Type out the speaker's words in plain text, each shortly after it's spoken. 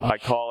I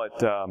call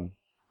it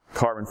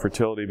carbon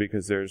fertility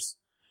because there's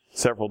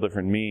several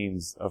different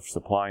means of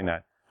supplying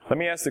that. Let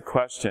me ask the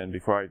question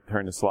before I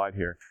turn the slide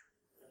here.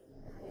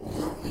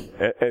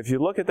 If you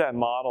look at that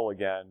model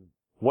again,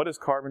 what does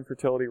carbon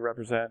fertility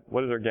represent?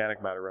 What does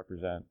organic matter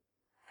represent?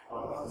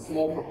 A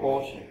small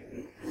proportion.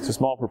 It's a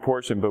small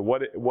proportion, but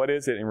what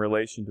is it in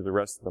relation to the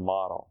rest of the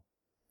model?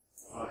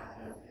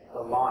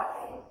 The life.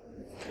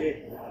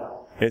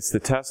 It's the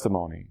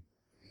testimony.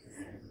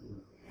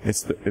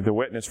 It's the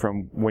witness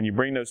from when you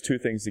bring those two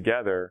things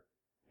together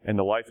and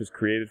the life is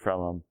created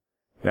from them.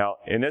 Now,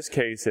 in this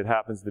case, it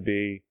happens to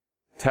be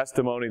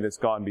testimony that's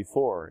gone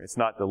before. It's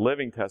not the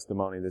living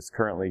testimony that's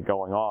currently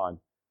going on.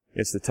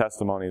 It's the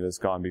testimony that's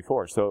gone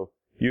before. So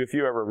if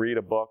you ever read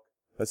a book,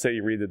 let's say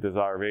you read The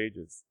Desire of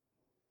Ages,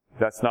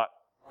 that's not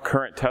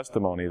current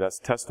testimony. That's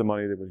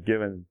testimony that was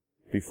given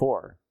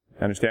before.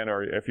 Understand?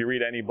 Or if you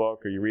read any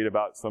book or you read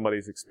about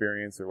somebody's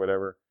experience or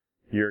whatever,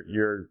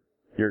 you're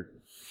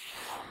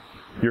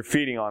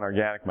feeding on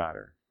organic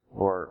matter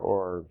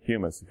or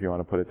humus, if you want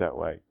to put it that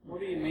way. What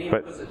do you mean?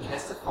 What is it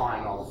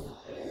testifying of?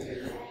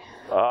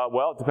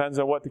 Well, it depends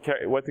on what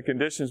the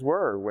conditions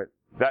were.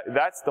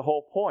 That's the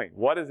whole point.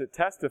 What is it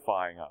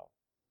testifying of?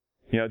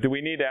 Do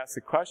we need to ask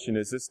the question,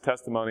 is this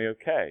testimony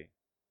okay?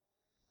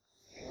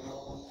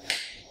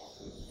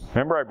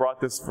 Remember I brought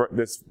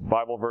this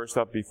Bible verse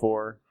up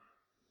before?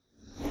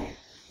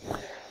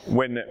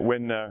 When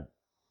the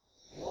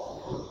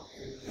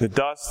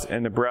dust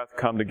and the breath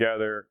come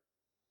together,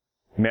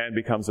 man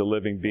becomes a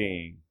living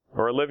being,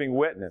 or a living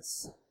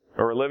witness,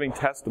 or a living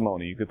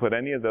testimony. You could put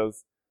any of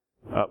those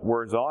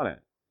words on it.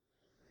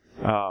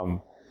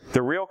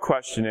 The real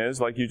question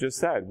is, like you just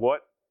said,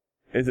 what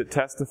is it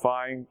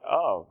testifying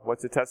of?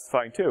 What's it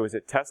testifying to? Is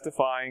it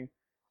testifying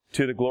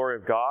to the glory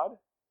of God?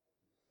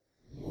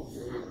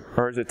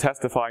 Or is it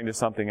testifying to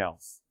something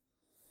else?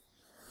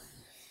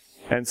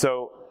 And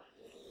so,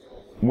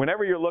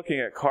 whenever you're looking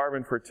at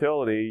carbon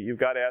fertility, you've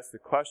got to ask the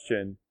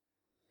question,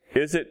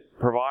 is it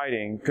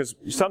providing, because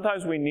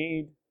sometimes we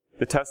need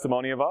the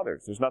testimony of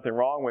others. There's nothing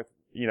wrong with,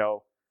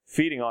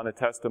 feeding on the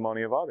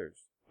testimony of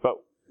others. But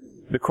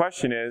the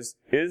question is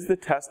the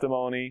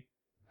testimony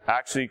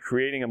actually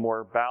creating a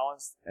more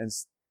balanced and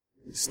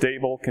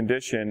stable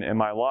condition in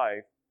my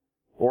life,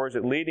 or is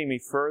it leading me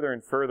further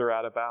and further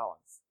out of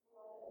balance?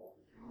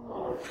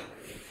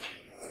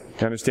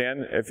 You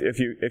understand?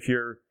 If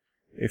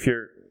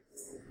you're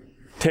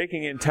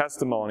taking in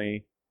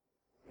testimony,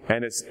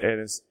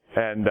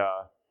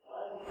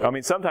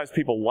 sometimes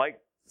people like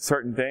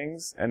certain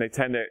things and they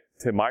tend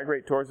to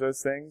migrate towards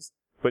those things.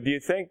 But do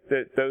you think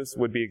that those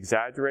would be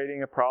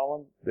exaggerating a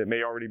problem that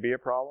may already be a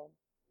problem?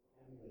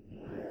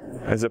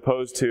 As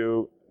opposed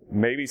to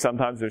maybe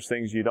sometimes there's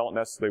things you don't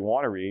necessarily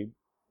want to read,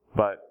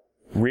 but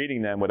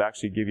reading them would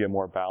actually give you a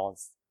more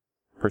balanced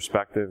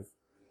perspective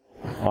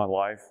on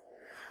life.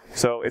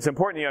 So it's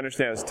important you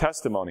understand this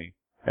testimony.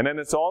 And then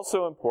it's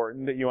also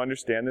important that you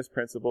understand this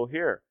principle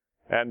here.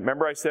 And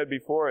remember I said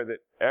before that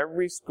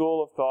every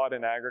school of thought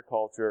in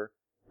agriculture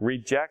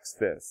rejects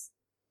this.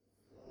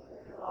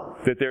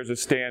 That there's a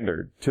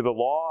standard. To the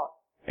law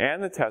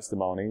and the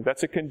testimony,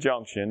 that's a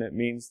conjunction. It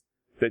means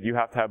that you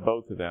have to have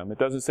both of them. It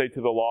doesn't say to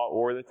the law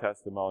or the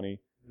testimony.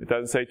 It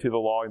doesn't say to the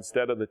law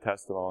instead of the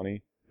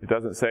testimony. It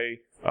doesn't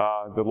say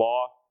the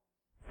law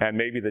and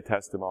maybe the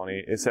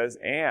testimony. It says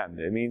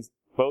and. It means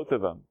both of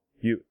them.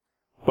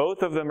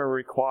 Both of them are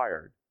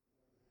required.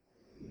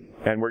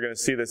 And we're going to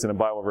see this in a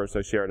Bible verse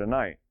I share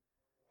tonight.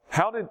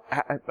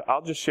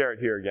 I'll just share it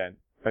here again,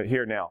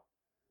 here now.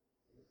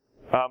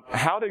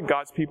 How did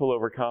God's people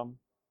overcome?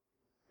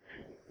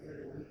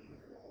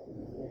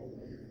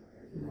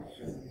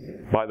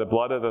 By the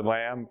blood of the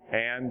Lamb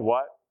and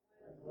what?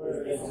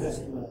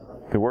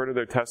 The word of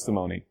their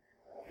testimony.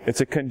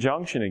 It's a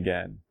conjunction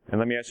again. And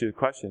let me ask you the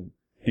question.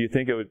 Do you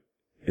think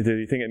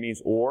it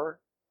means or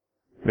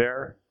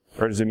there?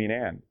 Or does it mean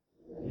and?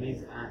 It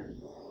means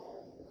and.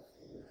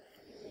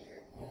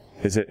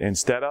 Is it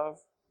instead of?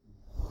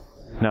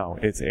 No,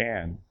 it's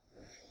and.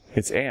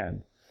 It's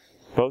and.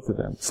 Both of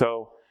them.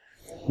 So,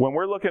 when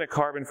we're looking at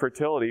carbon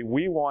fertility,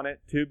 we want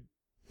it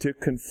to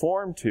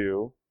conform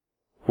to,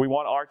 we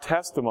want our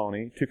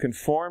testimony to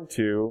conform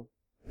to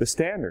the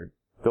standard,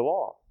 the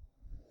law.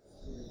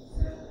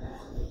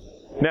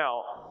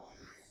 Now,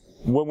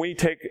 when we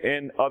take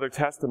in other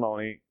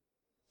testimony,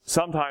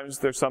 sometimes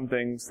there's some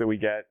things that we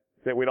get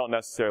that we don't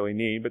necessarily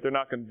need, but they're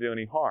not going to do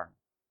any harm.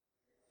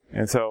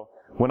 And so,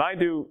 when I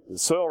do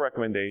soil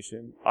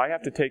recommendation, I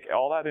have to take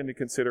all that into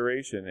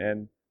consideration,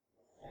 and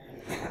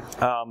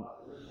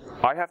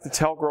I have to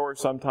tell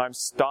growers sometimes,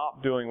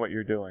 stop doing what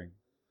you're doing.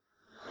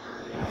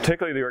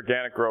 Particularly the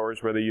organic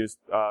growers where they use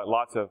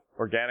lots of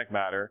organic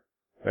matter.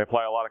 They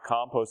apply a lot of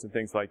compost and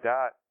things like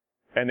that.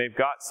 And they've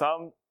got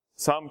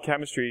some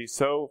chemistry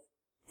so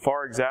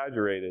far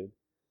exaggerated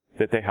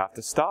that they have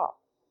to stop.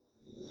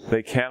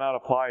 They cannot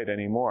apply it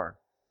anymore.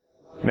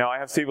 Now I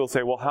have people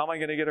say, well, how am I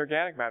going to get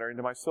organic matter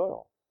into my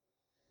soil?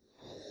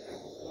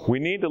 We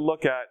need to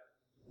look at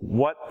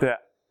what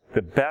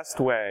the best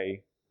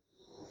way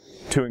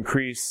to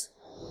increase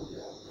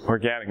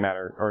organic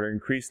matter, or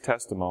increased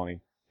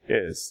testimony,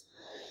 is.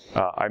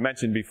 I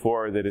mentioned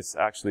before that it's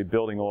actually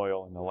building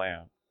oil in the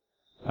lamp.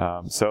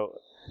 So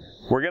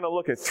we're going to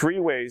look at 3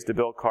 ways to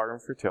build carbon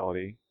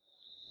fertility.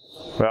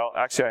 Well,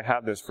 actually, I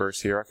have this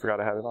verse here. I forgot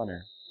I had it on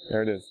here.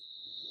 There it is.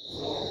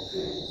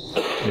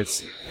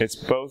 It's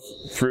both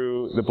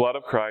through the blood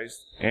of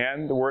Christ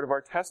and the word of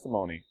our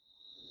testimony.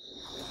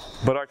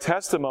 But our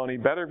testimony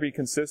better be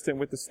consistent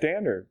with the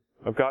standard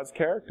of God's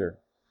character.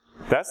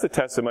 That's the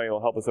testimony that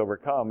will help us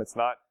overcome. It's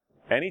not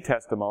any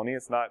testimony.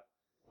 It's not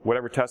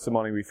whatever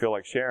testimony we feel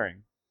like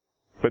sharing.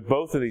 But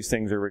both of these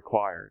things are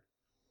required.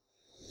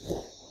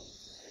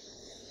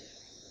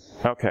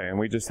 Okay, and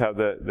we just have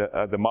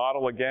the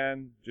model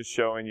again, just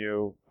showing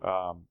you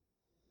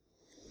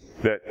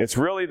that it's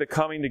really the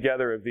coming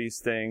together of these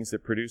things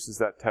that produces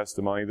that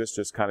testimony. This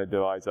just kind of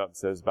divides up and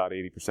says about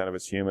 80% of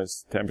it's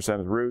humus,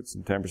 10% is roots,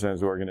 and 10%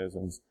 is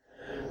organisms.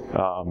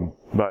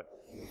 But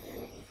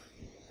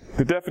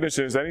the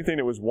definition is anything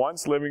that was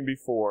once living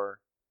before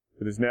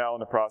that is now in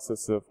the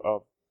process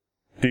of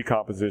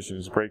decomposition,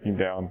 is breaking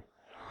down.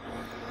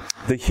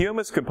 The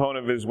humus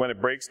component of it is when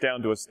it breaks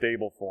down to a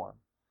stable form.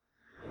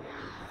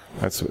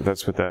 That's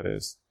what that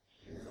is.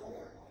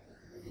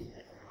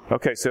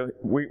 Okay, so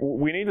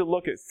we need to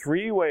look at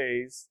 3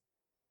 ways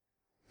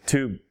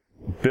to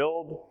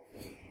build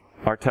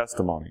our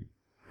testimony,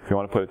 if you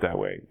want to put it that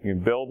way. You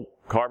can build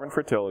carbon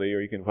fertility, or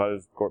you can put it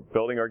as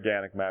building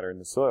organic matter in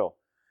the soil.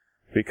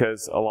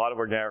 Because a lot of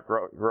organic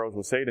growers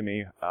will say to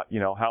me,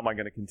 how am I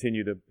going to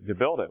continue to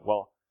build it?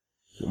 Well,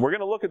 we're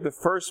going to look at the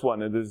first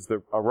one. It is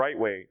the right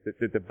way,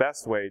 the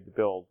best way to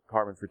build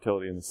carbon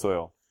fertility in the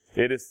soil.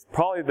 It is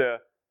probably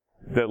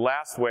the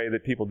last way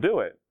that people do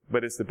it,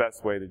 but it's the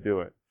best way to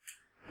do it.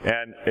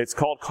 And it's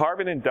called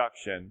carbon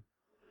induction.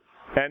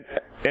 And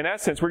in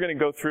essence, we're going to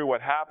go through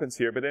what happens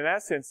here, but in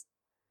essence,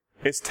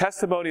 it's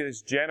testimony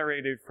that's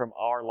generated from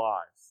our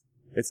lives.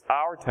 It's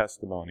our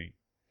testimony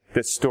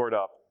that's stored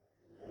up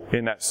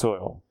in that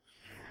soil.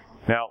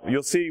 Now,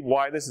 you'll see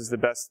why this is the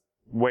best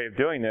way of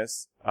doing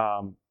this.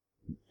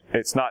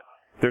 It's not,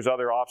 there's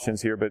other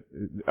options here, but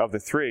of the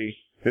 3,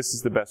 this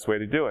is the best way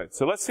to do it.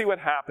 So let's see what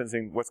happens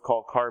in what's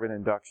called carbon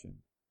induction.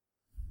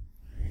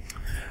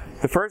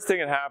 The first thing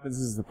that happens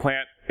is the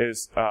plant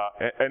is,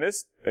 and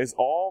this is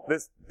all,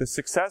 the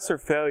success or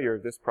failure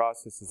of this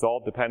process is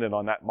all dependent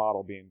on that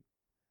model being,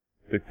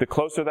 the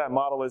closer that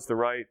model is to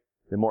right,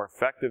 the more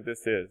effective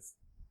this is.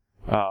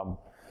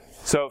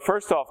 So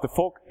first off,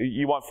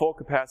 you want full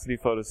capacity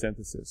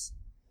photosynthesis.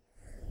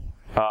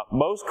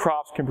 Most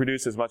crops can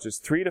produce as much as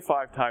 3 to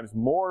 5 times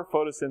more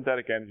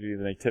photosynthetic energy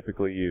than they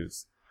typically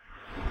use.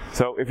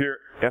 So if you're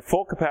at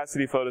full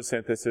capacity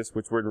photosynthesis,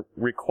 which would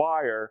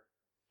require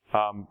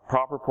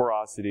proper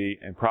porosity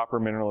and proper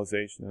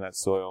mineralization in that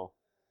soil,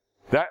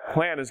 that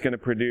plant is going to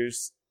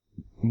produce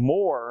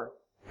more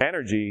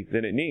energy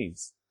than it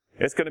needs.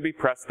 It's going to be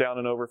pressed down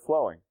and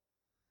overflowing.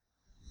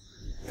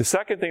 The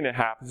second thing that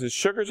happens is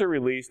sugars are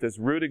released as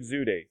root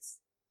exudates.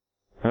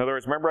 In other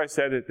words, remember I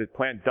said that the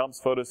plant dumps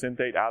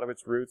photosynthate out of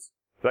its roots?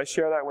 Did I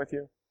share that with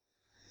you?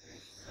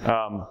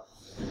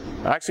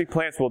 Actually,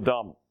 plants will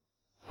dump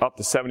up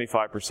to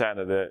 75%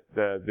 of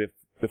the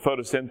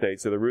photosynthate,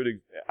 so the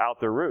root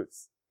out their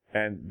roots.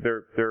 And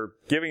they're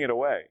giving it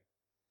away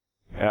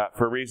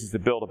for reasons to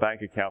build a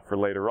bank account for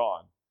later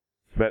on.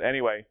 But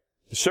anyway,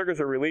 the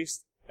sugars are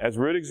released as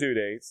root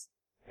exudates,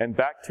 and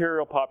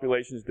bacterial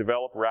populations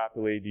develop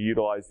rapidly to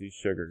utilize these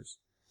sugars.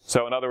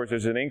 So in other words,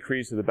 there's an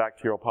increase of the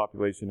bacterial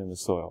population in the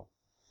soil.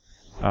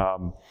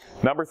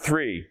 Number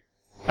 3,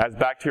 as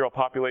bacterial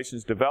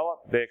populations develop,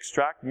 they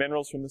extract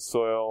minerals from the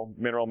soil,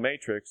 mineral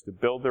matrix, to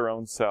build their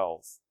own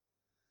cells.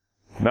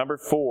 Number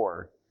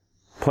 4,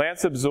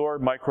 plants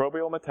absorb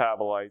microbial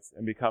metabolites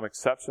and become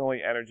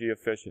exceptionally energy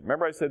efficient.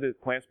 Remember I said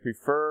that plants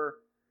prefer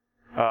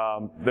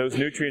those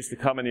nutrients to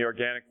come in the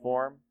organic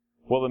form?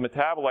 Well, the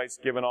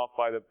metabolites given off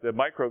by the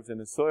microbes in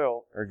the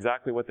soil are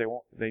exactly what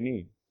they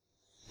need.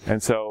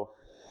 And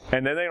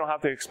then they don't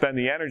have to expend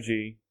the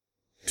energy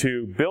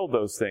to build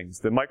those things.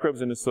 The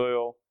microbes in the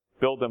soil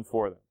build them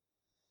for them.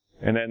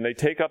 And then they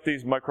take up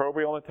these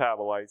microbial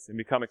metabolites and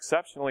become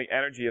exceptionally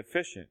energy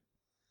efficient.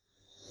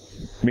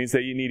 It means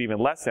that you need even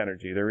less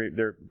energy.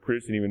 They're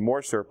producing even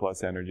more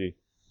surplus energy,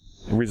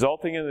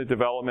 resulting in the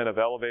development of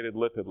elevated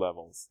lipid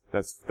levels.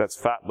 That's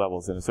fat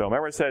levels in the soil.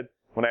 Remember I said,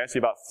 when I asked you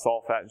about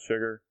salt, fat, and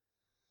sugar,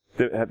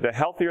 the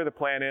healthier the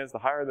plant is, the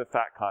higher the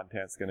fat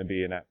content is going to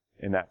be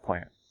in that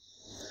plant.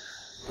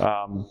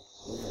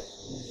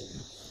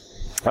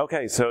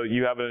 Okay, so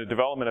you have a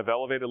development of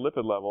elevated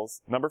lipid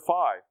levels. Number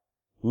 5,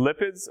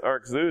 lipids are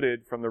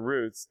exuded from the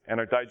roots and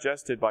are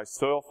digested by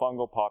soil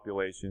fungal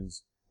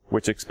populations,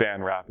 which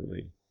expand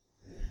rapidly.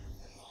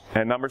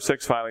 And number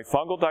 6, finally,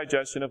 fungal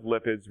digestion of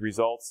lipids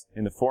results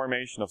in the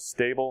formation of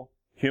stable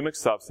humic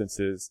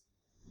substances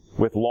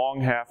with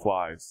long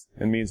half-lives.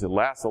 It means it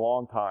lasts a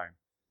long time.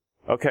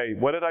 Okay,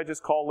 what did I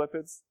just call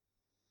lipids?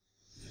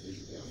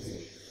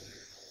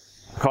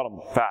 I called them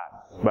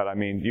fat, but I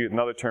mean,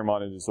 another term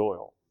on it is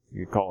oil.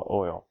 You could call it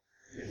oil.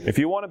 If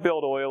you want to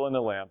build oil in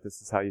the lamp,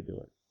 this is how you do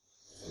it.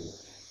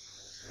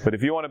 But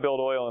if you want to build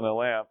oil in a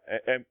lamp,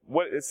 and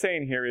what it's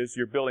saying here is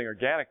you're building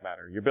organic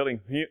matter. You're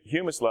building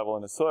humus level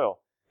in the soil.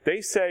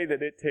 They say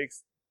that it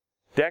takes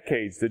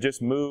decades to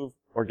just move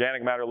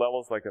organic matter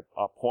levels like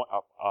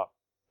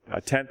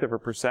a tenth of a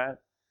percent.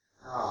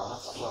 Oh,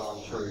 that's so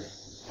untrue.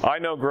 I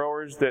know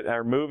growers that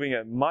are moving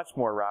it much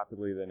more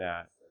rapidly than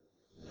that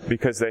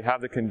because they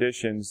have the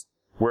conditions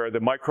where the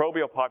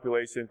microbial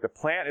population, the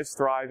plant is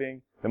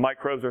thriving, the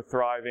microbes are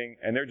thriving,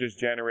 and they're just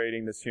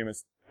generating this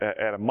humus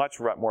at a much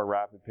more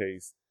rapid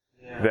pace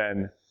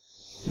than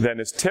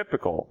is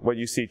typical, what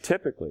you see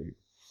typically.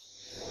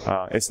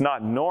 It's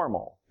not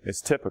normal.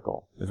 It's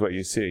typical, is what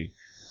you see.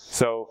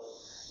 So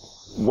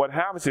what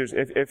happens is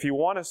if you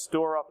want to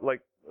store up,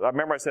 like, I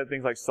remember I said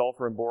things like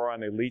sulfur and boron,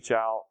 they leach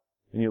out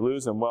and you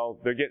lose them. Well,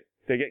 they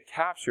get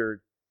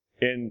captured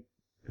in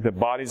the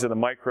bodies of the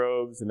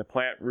microbes and the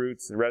plant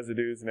roots and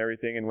residues and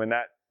everything, and when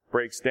that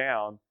breaks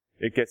down,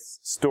 it gets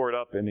stored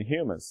up in the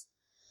humus.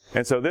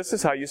 And so this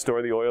is how you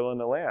store the oil in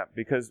the lamp,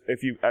 because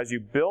as you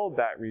build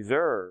that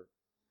reserve,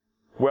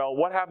 well,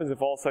 what happens if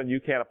all of a sudden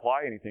you can't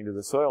apply anything to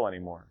the soil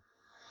anymore?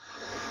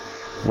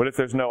 What if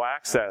there's no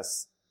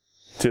access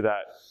to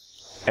that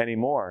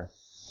anymore?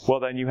 Well,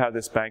 then you have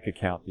this bank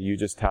account that you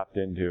just tapped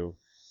into,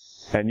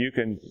 and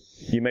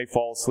you may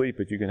fall asleep,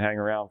 but you can hang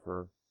around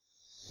for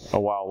a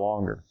while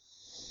longer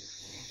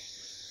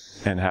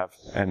and have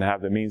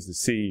the means to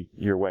see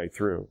your way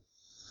through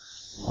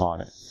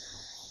on it.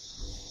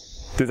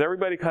 Does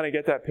everybody kind of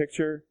get that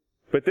picture?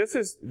 But this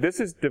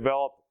is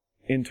developed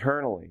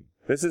internally.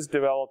 This is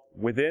developed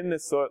within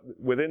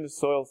the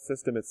soil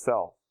system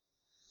itself.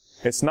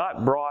 It's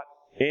not brought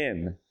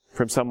in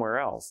from somewhere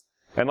else.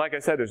 And like I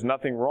said, there's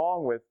nothing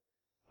wrong with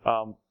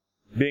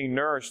being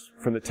nourished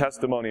from the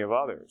testimony of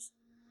others,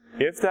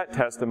 if that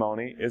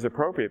testimony is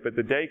appropriate. But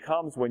the day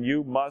comes when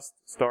you must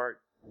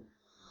start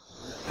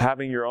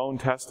having your own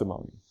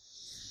testimony.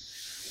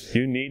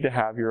 You need to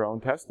have your own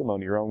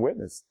testimony, your own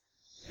witness.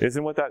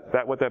 Isn't what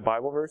that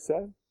Bible verse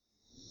said?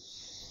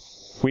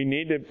 We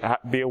need to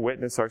be a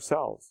witness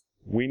ourselves.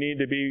 We need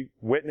to be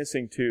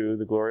witnessing to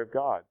the glory of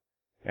God,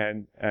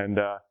 and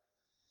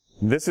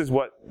this is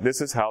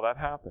how that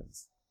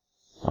happens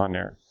on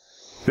there.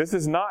 This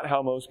is not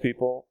how most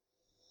people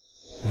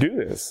do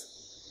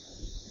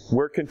this.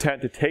 We're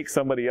content to take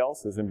somebody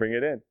else's and bring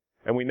it in,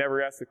 and we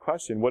never ask the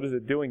question: what is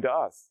it doing to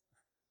us?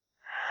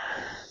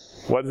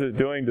 What is it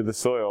doing to the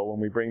soil when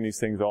we bring these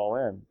things all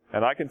in?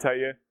 And I can tell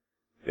you,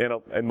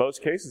 in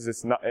most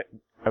cases,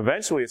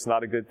 eventually it's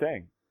not a good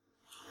thing.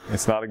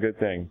 It's not a good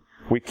thing.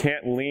 We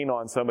can't lean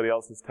on somebody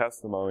else's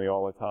testimony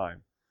all the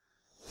time.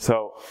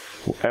 So,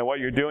 and what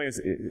you're doing is,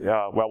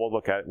 well, we'll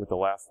look at it with the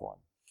last one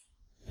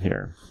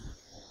here.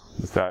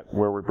 Is that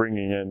where we're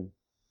bringing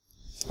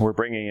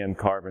in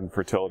carbon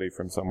fertility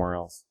from somewhere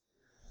else.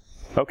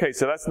 Okay,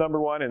 so that's number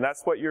one, and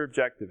that's what your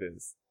objective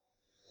is.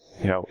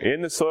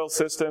 In the soil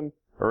system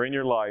or in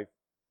your life,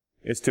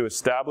 is to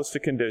establish the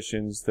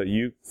conditions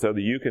so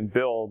that you can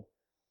build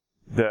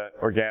the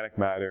organic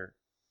matter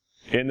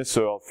in the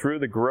soil through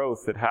the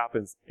growth that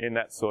happens in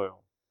that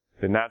soil.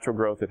 The natural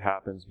growth that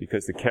happens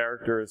because the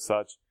character is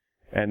such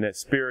and the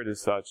spirit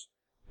is such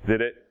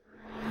that it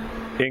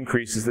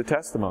increases the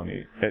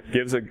testimony. It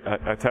gives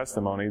a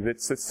testimony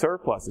that's a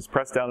surplus. It's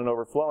pressed down and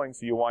overflowing,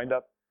 so you wind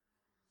up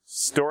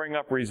storing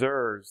up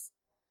reserves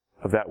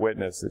of that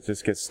witness. It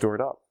just gets stored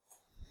up.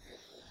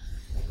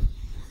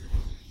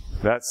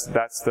 That's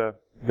the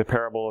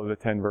parable of the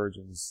 10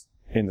 virgins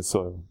in the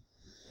soil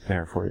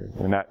there for you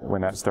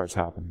when that starts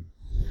happening.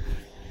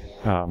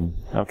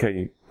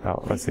 Okay,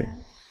 let's see.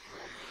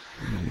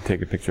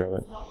 Take a picture of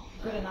it. Not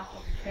good enough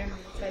of a camera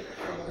to take it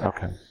from.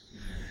 Okay.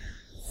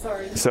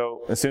 Sorry.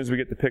 So as soon as we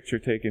get the picture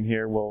taken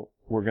here,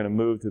 we're going to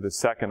move to the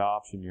second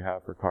option you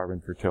have for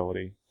carbon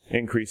fertility,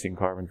 increasing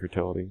carbon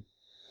fertility.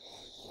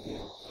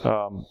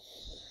 And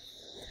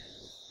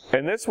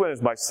this one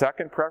is my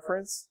second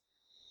preference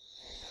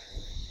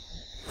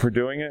for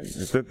doing it.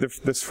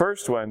 This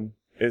first one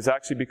is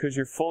actually because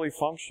you're fully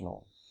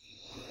functional.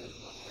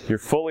 You're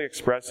fully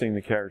expressing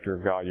the character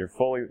of God. You're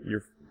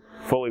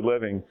fully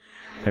living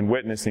and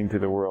witnessing to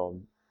the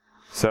world.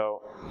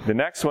 So the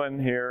next one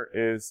here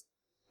is,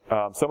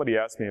 somebody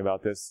asked me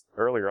about this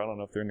earlier. I don't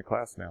know if they're in the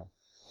class now.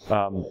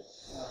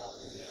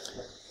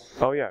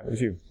 Oh yeah, it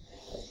was you.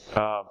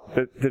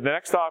 The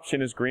next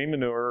option is green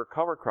manure or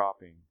cover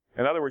cropping.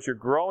 In other words, you're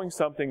growing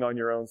something on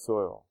your own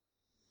soil.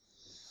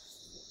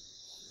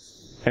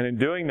 And in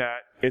doing that,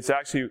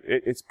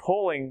 it's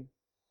pulling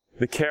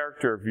the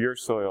character of your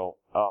soil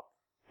up.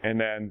 And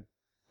then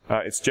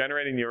it's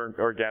generating the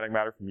organic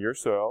matter from your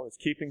soil. It's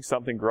keeping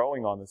something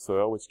growing on the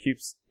soil, which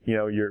keeps,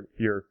 you're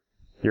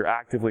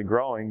actively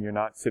growing. You're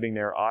not sitting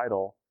there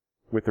idle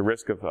with the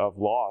risk of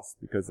loss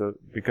because of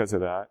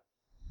that.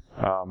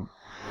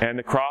 And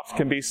the crops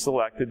can be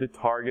selected to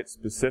target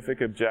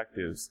specific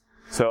objectives.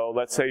 So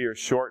let's say you're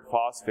short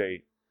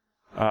phosphate.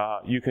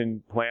 You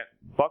can plant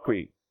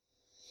buckwheat.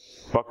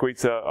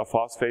 Buckwheat's a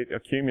phosphate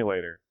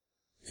accumulator.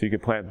 So you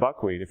can plant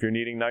buckwheat. If you're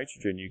needing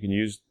nitrogen, you can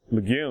use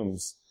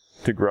legumes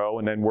to grow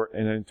and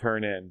then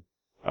turn in.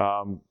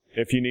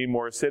 if you need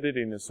more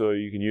acidity in the soil,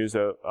 you can use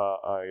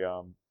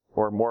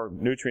or more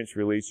nutrients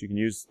released, you can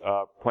use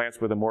plants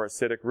with a more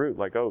acidic root,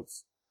 like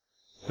oats,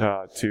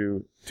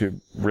 to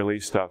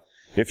release stuff.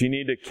 If you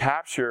need to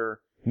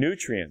capture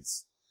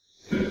nutrients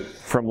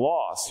from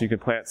loss, you can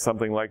plant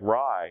something like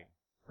rye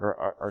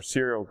or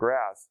cereal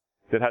grass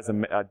that has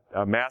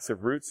a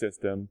massive root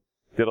system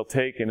that'll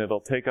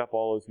take up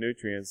all those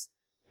nutrients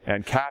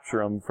and capture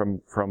them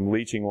from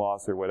leaching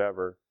loss or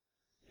whatever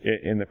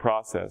in the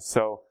process.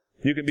 So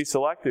you can be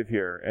selective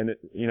here. And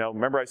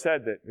remember I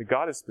said that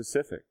God is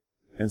specific.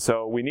 And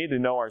so we need to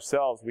know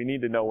ourselves. We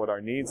need to know what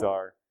our needs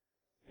are.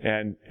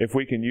 And if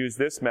we can use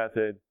this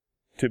method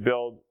to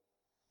build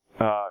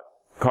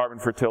carbon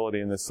fertility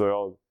in the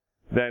soil,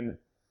 then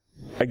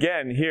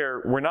again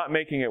here we're not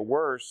making it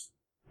worse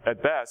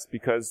at best,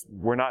 because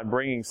we're not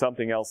bringing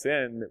something else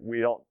in that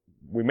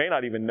we may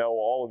not even know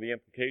all of the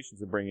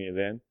implications of bringing it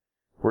in.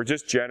 We're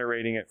just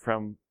generating it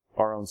from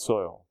our own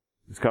soil.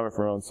 It's coming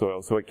from our own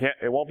soil. So it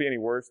won't be any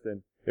worse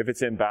than if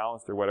it's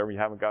imbalanced or whatever. You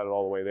haven't got it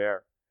all the way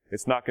there.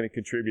 It's not going to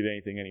contribute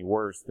anything any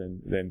worse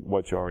than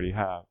what you already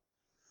have.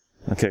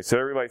 Okay, so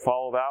everybody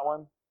follow that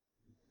one?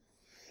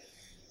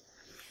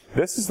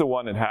 This is the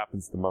one that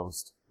happens the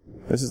most.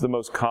 This is the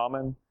most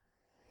common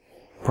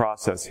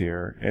process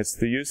here. It's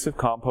the use of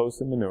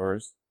compost and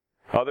manures,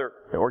 other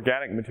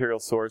organic material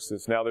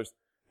sources. Now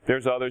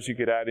there's others you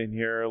could add in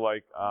here,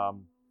 like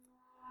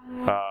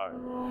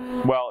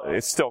well,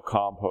 it's still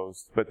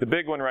compost, but the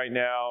big one right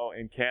now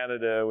in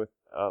Canada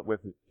with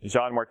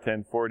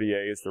Jean-Martin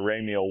Fortier is the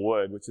ramiel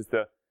wood, which is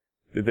the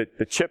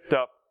chipped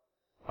up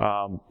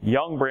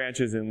young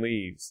branches and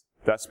leaves.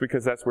 That's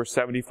because that's where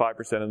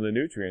 75% of the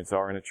nutrients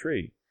are in a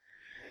tree.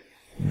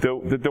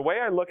 The way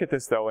I look at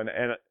this, though, and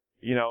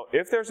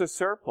if there's a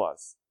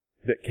surplus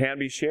that can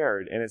be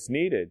shared and it's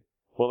needed,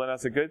 well, then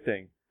that's a good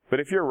thing. But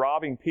if you're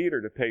robbing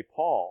Peter to pay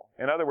Paul,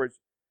 in other words,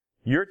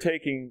 you're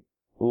taking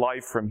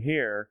life from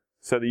here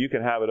so that you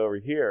can have it over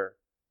here.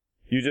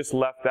 You just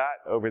left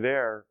that over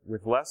there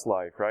with less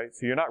life, right?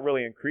 So you're not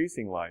really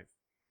increasing life.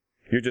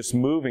 You're just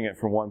moving it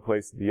from one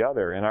place to the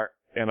other. And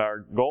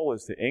our goal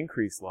is to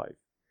increase life.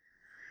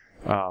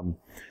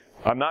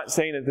 I'm not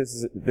saying that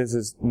this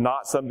is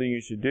not something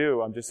you should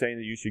do. I'm just saying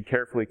that you should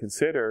carefully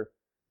consider,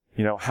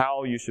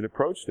 how you should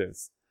approach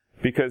this.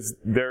 Because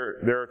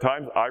there are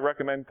times I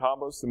recommend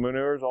compost and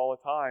manures all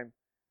the time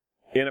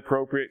in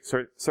appropriate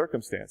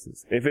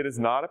circumstances. If it is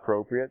not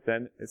appropriate,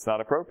 then it's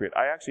not appropriate.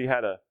 I actually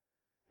had a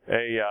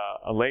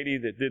lady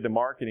that did the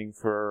marketing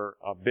for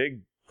a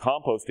big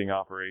composting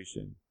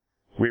operation.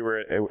 We were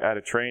at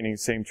a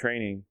same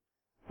training,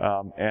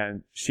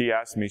 and she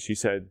asked me, she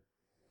said,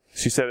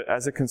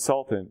 as a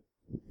consultant,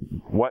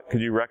 what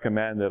could you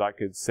recommend that I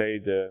could say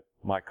to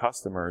my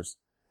customers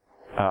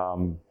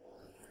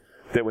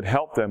that would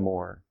help them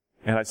more?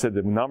 And I said,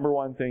 the number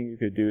one thing you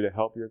could do to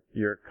help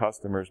your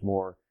customers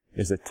more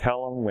is to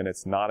tell them when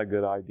it's not a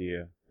good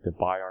idea to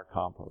buy our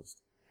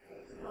compost.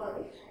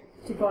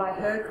 To buy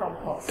her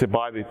compost. To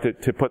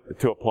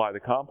apply the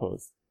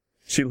compost.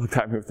 She looked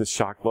at me with this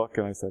shocked look,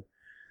 and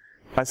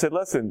I said,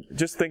 listen,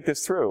 just think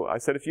this through. I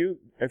said, if you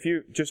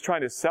just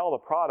trying to sell the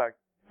product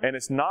and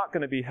it's not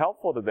going to be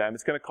helpful to them,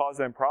 it's going to cause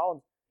them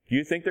problems, do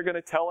you think they're going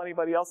to tell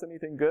anybody else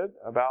anything good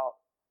about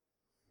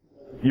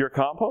your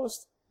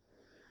compost?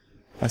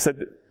 I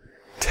said,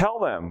 tell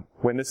them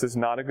when this is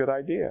not a good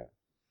idea.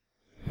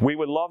 We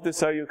would love to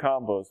sell you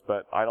compost,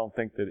 but I don't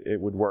think that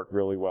it would work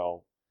really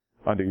well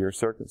under your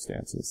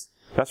circumstances.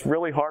 That's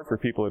really hard for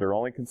people that are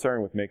only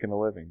concerned with making a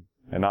living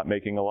and not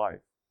making a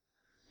life.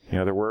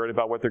 They're worried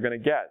about what they're going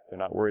to get. They're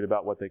not worried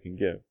about what they can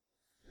give.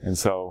 And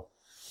so,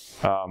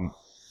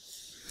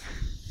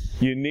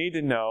 you need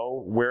to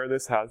know where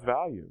this has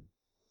value.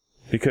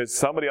 Because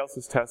somebody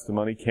else's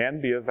testimony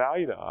can be of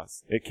value to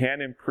us. It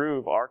can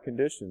improve our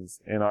conditions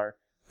in our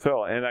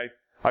soil. And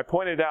I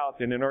pointed out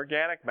that in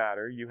organic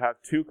matter, you have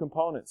two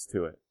components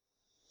to it.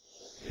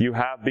 You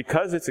have,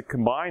 because it's a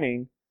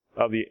combining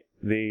of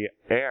the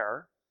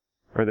air,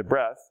 or the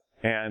breath,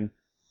 and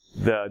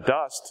the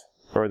dust,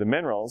 or the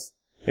minerals,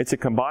 it's a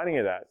combining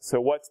of that. So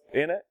what's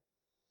in it?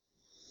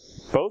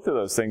 Both of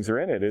those things are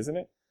in it, isn't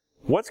it?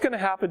 What's going to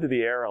happen to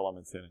the air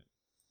elements in it?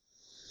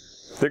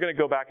 They're going to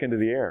go back into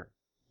the air.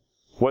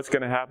 What's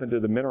going to happen to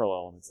the mineral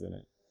elements in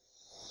it?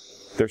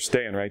 They're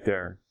staying right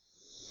there.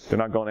 They're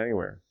not going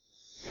anywhere.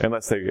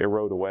 Unless they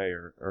erode away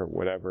or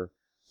whatever.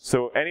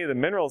 So any of the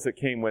minerals that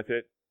came with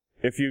it,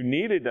 if you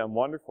needed them,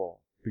 wonderful.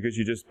 Because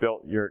you just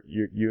built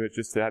you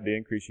just had the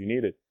increase you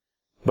needed.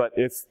 But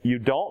if you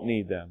don't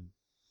need them,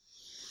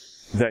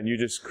 then you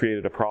just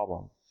created a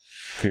problem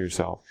for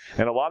yourself.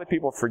 And a lot of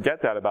people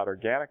forget that about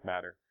organic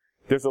matter.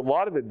 There's a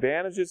lot of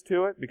advantages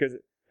to it because,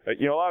 a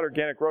lot of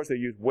organic growers, they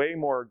use way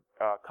more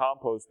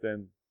compost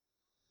than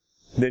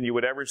you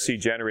would ever see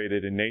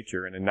generated in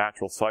nature in a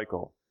natural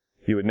cycle.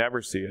 You would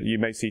never see it. You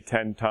may see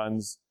 10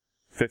 tons,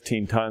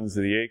 15 tons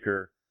of the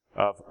acre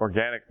of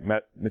organic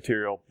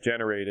material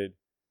generated.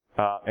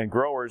 And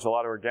growers, a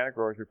lot of organic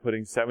growers are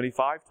putting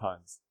 75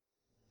 tons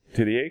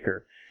to the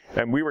acre.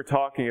 And we were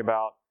talking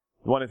about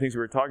one of the things we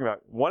were talking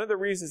about, one of the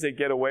reasons they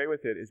get away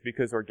with it is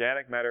because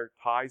organic matter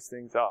ties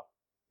things up.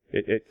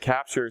 It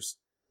captures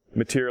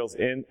materials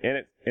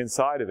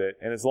inside of it,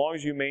 and as long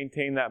as you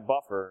maintain that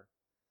buffer,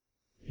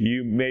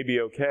 you may be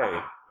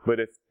okay. But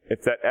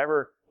if that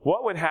ever,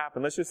 what would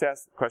happen, let's just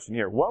ask the question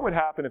here, what would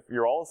happen if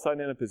you're all of a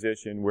sudden in a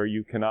position where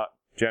you cannot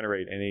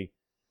generate any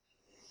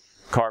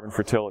carbon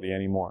fertility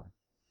anymore,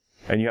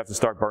 and you have to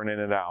start burning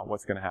it out?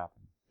 What's going to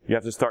happen? You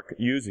have to start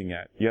using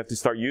it. You have to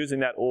start using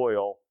that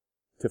oil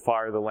to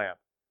fire the lamp.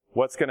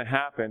 What's going to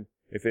happen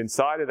if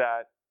inside of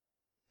that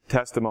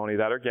testimony,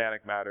 that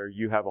organic matter,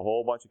 you have a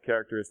whole bunch of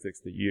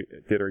characteristics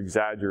that are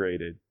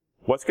exaggerated?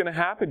 What's going to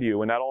happen to you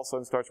when that all of a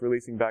sudden starts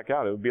releasing back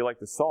out? It would be like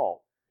the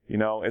salt. You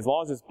know, as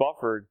long as it's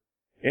buffered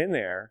in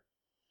there,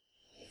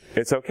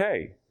 it's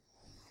okay.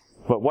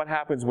 But what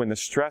happens when the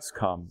stress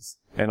comes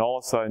and all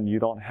of a sudden you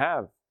don't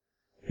have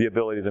the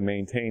ability to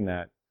maintain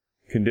that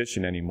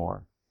condition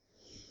anymore?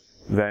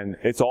 Then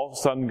it's all of a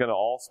sudden going to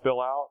all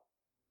spill out,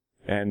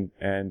 and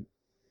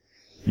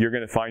you're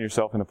going to find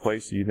yourself in a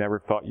place you never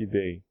thought you'd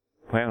be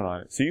planning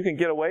on it. So you can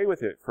get away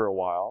with it for a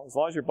while as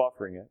long as you're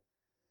buffering it.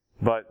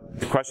 But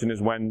the question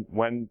is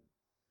what's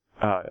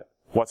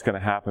going to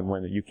happen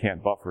when you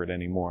can't buffer it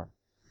anymore?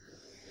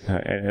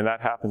 And that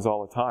happens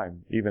all the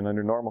time, even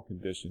under normal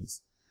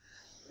conditions.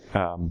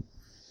 And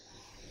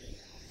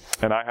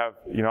I have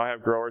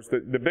growers.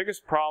 The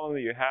biggest problem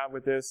that you have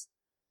with this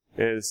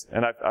is,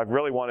 and I've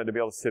really wanted to be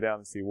able to sit down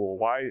and see, well,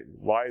 why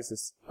is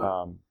this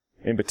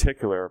in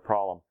particular a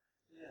problem?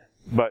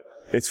 But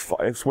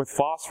it's with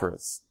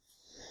phosphorus.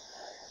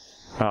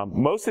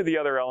 Most of the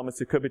other elements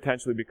that could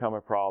potentially become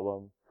a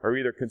problem are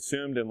either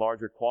consumed in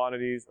larger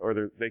quantities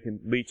or they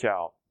can leach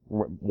out.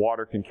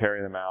 Water can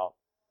carry them out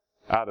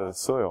of the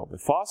soil.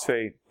 But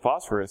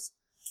phosphorus,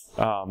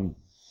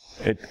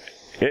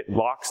 it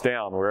locks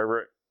down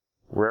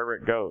wherever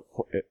it goes,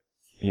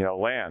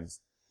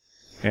 lands.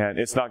 And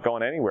it's not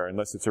going anywhere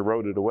unless it's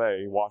eroded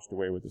away, washed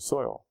away with the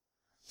soil.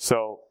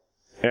 So,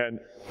 and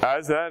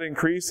as that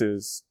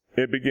increases,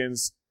 it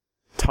begins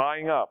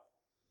tying up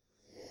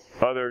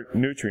other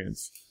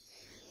nutrients.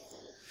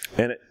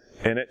 And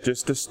it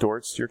just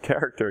distorts your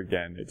character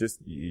again. It just,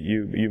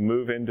 you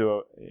move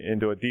into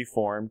a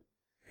deformed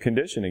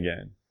condition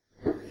again.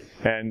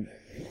 And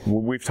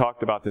we've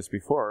talked about this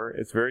before.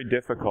 It's very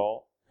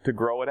difficult to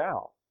grow it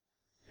out.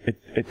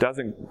 It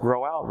doesn't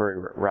grow out very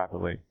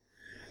rapidly.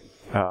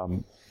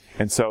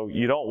 And so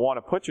you don't want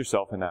to put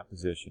yourself in that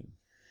position.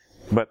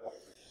 But,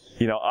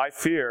 I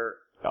fear,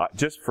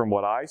 just from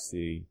what I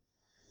see,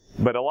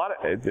 but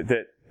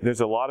there's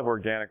a lot of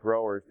organic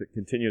growers that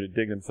continue to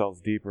dig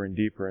themselves deeper and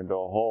deeper into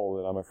a hole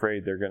that I'm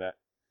afraid they're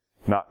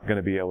not going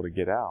to be able to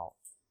get out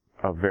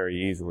of very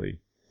easily.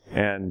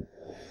 And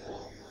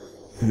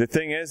the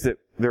thing is that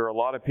there are a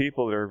lot of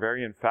people that are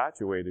very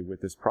infatuated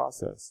with this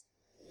process.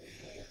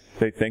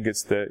 They think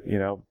it's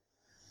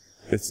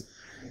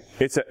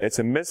it's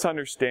a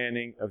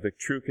misunderstanding of the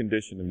true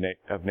condition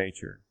of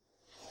nature.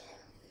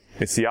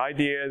 It's the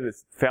idea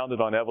that's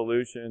founded on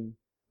evolution,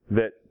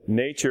 that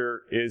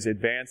nature is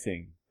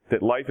advancing,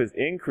 that life is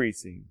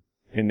increasing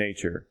in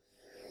nature.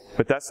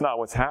 But that's not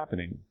what's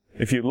happening.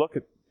 If you look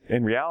at,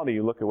 in reality,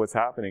 you look at what's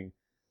happening,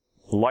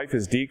 life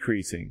is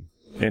decreasing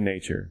in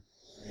nature.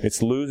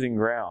 It's losing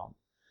ground.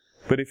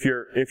 But if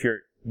your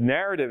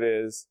narrative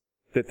is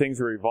that things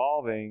are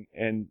evolving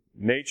and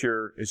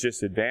nature is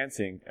just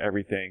advancing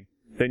everything,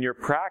 then your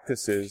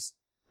practices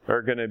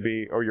are going to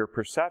be, or your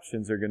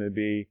perceptions are going to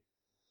be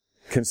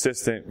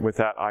consistent with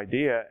that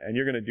idea, and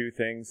you're going to do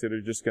things that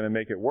are just going to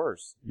make it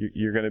worse.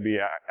 You're going to be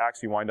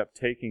actually wind up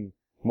taking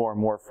more and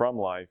more from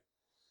life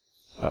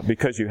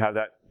because you have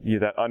that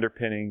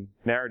underpinning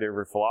narrative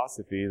or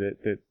philosophy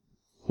that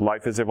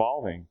life is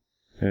evolving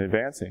and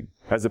advancing.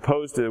 As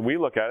opposed to, we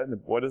look at it, and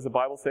what does the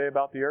Bible say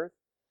about the earth?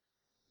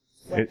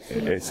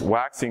 It's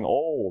waxing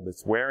old,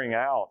 it's wearing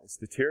out, it's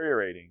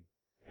deteriorating.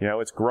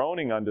 It's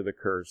groaning under the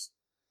curse.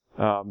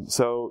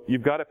 So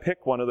you've got to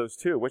pick one of those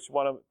two. Which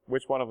one of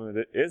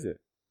them is it?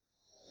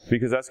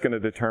 Because that's going to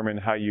determine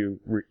how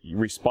you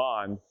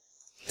respond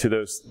to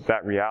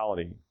that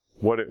reality.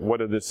 What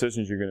are the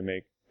decisions you're going to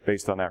make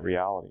based on that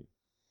reality?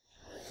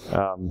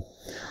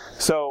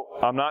 So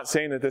I'm not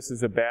saying that this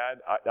is a bad.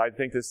 I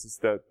think this is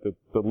the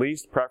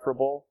least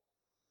preferable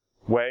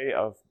way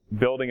of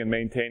building and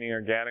maintaining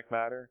organic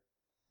matter.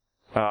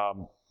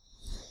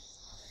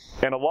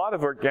 And a lot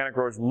of organic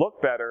growers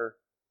look better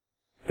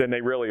than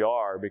they really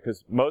are,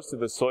 because most of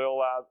the soil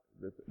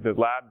the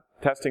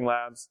testing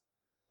labs,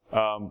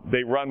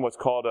 they run what's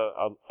called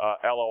a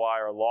LOI,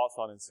 or loss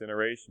on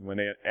incineration, when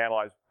they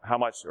analyze how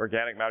much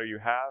organic matter you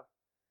have.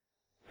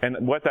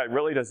 And what that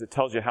really does, it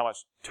tells you how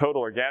much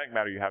total organic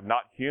matter you have,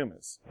 not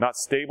humus, not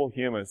stable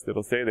humus.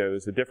 That'll say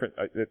there's a different,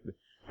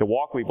 the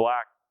Walkley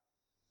Black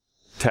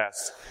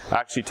test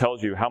actually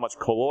tells you how much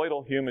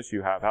colloidal humus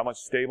you have, how much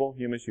stable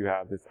humus you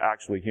have that's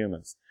actually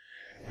humus.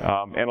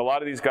 And a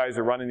lot of these guys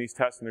are running these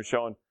tests, and they're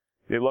showing,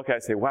 they look at it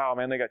and say, wow,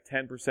 man, they got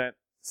 10%,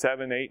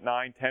 7, 8,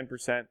 9,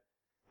 10%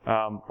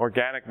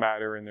 organic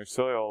matter in their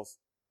soils.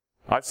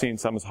 I've seen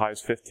some as high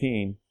as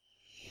 15.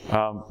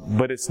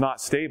 but it's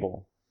not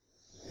stable.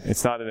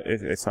 It's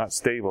not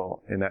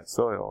stable in that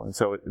soil, and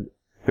so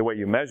the way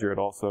you measure it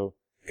also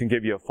can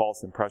give you a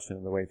false impression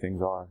of the way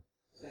things are.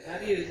 So how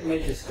do you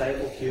measure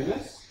stable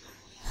humus?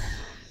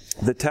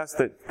 The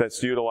test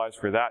that's utilized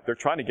for that, they're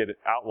trying to get it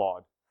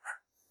outlawed.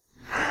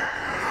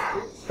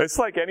 It's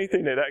like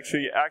anything that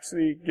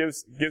actually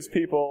gives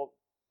people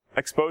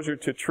exposure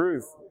to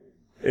truth.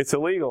 It's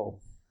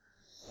illegal.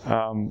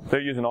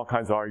 They're using all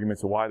kinds of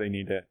arguments of why they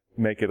need to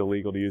make it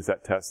illegal to use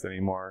that test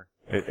anymore.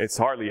 It's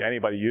hardly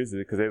anybody uses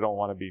it because they don't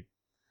want to be.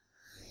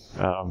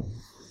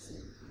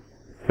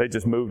 They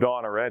just moved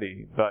on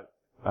already. But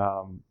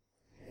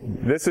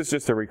this is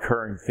just a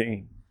recurring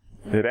theme.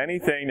 That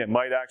anything that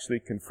might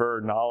actually confer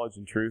knowledge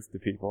and truth to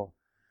people,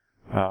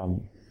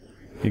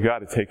 you got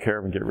to take care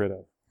of and get rid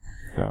of.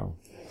 So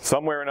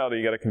somewhere or another,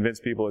 you got to convince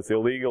people it's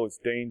illegal, it's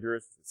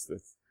dangerous,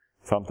 it's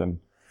something.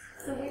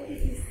 So when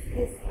did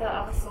the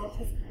other soil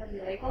test become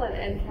illegal,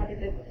 and how did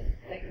they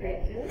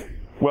create it?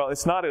 Well,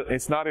 it's not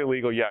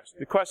illegal yet.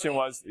 The question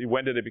was,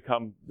 when did the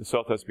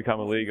soil test become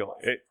illegal?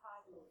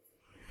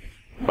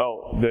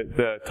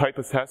 The type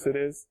of test it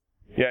is?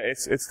 Yeah,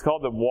 it's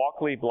called the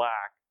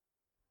Walkley-Black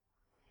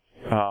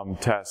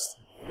test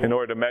in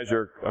order to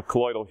measure a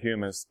colloidal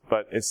humus,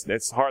 but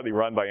it's hardly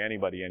run by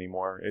anybody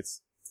anymore.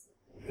 It's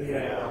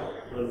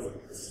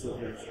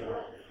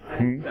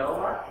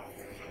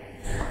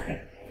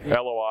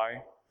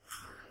LOI.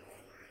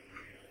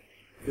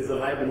 There's a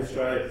lab in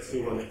Australia that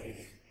still runs it.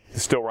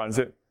 Still runs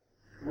it?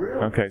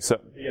 Really? Okay, so.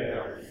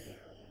 Yeah.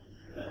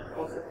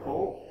 What's it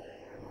called?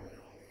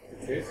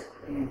 The test?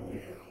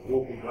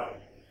 Walking Black.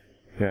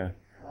 Yeah.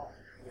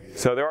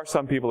 So there are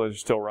some people that are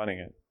still running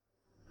it.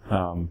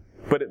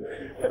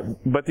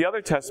 But the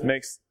other test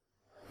makes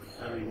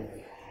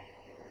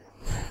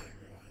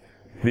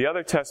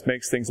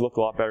things look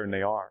a lot better than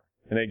they are,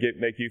 and they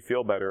make you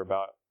feel better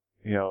about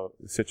the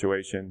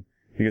situation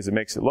because it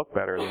makes it look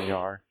better than they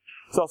are.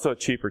 It's also a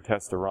cheaper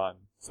test to run.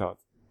 So.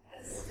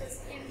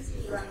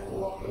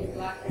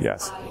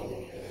 Yes.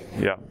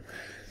 Yeah.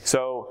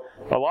 So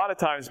a lot of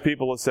times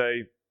people will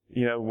say,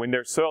 when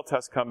their soil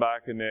tests come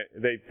back and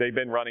they've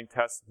been running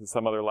tests in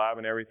some other lab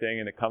and everything,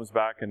 and it comes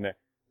back and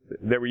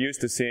they were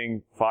used to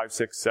seeing 5,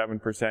 6,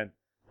 7%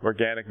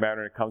 organic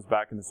matter, and it comes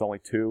back and it's only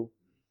 2,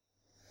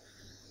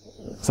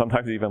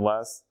 sometimes even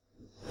less.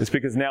 It's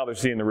because now they're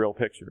seeing the real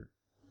picture.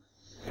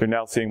 They're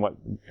now seeing what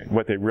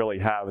they really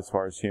have as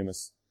far as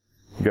humus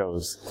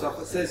goes. So if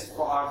it says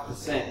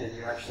 5%, then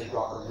you actually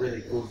got a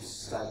really good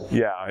stable.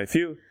 Yeah,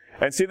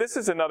 and see, this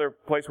is another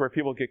place where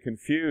people get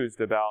confused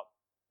about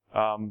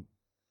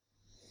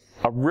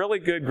a really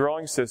good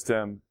growing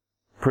system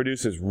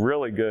produces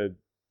really good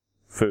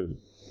food.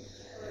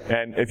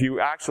 And if you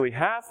actually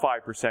have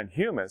 5%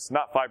 humus,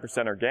 not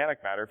 5%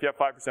 organic matter, if you have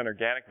 5%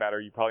 organic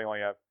matter, you probably only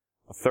have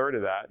a third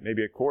of that,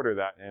 maybe a quarter of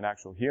that in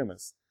actual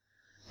humus.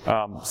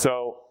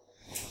 So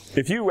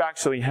if you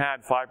actually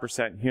had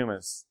 5%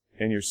 humus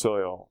in your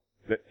soil,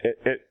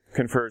 it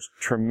confers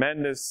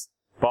tremendous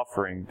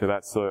buffering to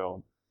that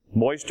soil.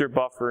 Moisture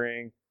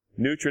buffering,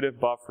 nutritive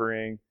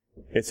buffering.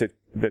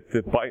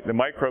 The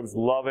microbes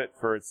love it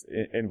for its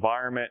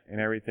environment and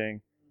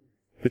everything.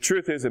 The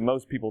truth is that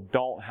most people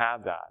don't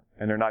have that,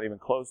 and they're not even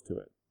close to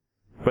it.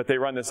 But they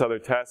run this other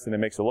test, and it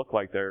makes it look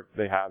like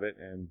they have it.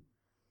 And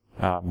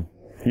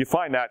you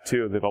find that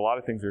too, that a lot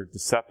of things are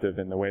deceptive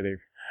in the way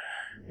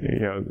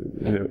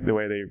the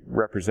way they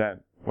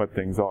represent what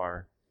things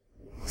are.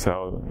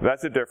 So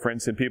that's a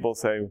difference. And people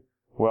say,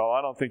 "Well,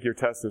 I don't think your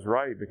test is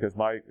right because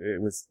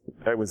it was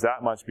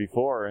that much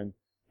before, and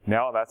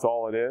now that's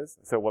all it is."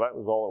 So, well, that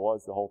was all it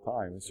was the whole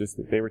time. It's just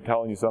that they were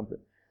telling you something.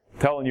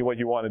 Telling you what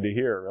you wanted to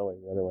hear, really,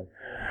 the other way.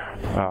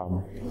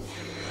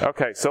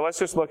 Okay, so let's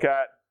just look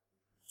at,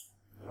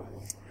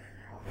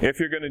 if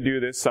you're going to do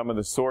this, some of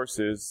the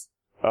sources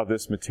of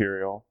this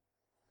material.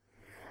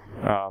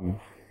 Hang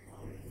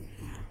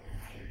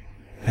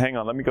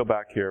on, let me go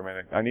back here a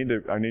minute. I need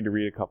to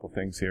read a couple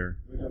things here.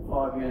 We've got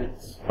 5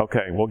 minutes.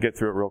 Okay, we'll get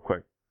through it real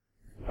quick.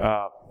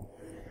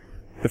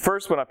 The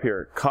first one up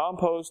here,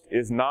 compost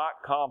is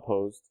not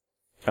compost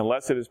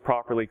unless it is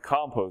properly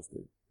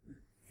composted.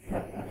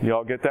 You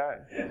all get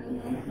that?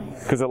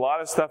 Because a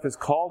lot of stuff is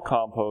called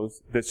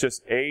compost that's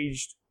just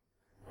aged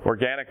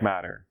organic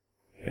matter.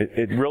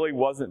 It really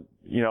wasn't,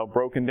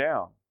 broken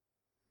down.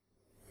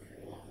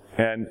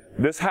 And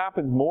this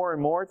happens more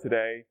and more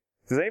today.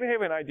 Does anybody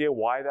have an idea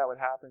why that would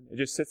happen? It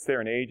just sits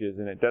there and ages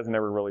and it doesn't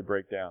ever really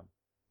break down.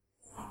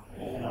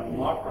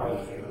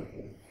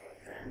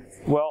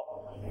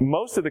 Well,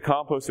 most of the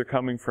composts are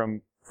coming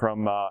from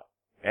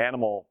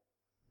animal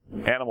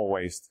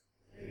waste.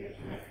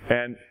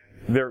 And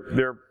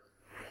they're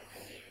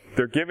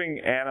giving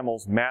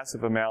animals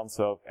massive amounts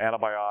of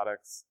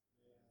antibiotics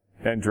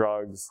and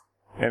drugs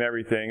and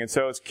everything, and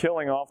so it's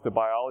killing off the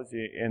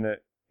biology in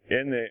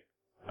the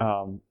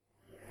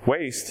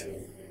waste.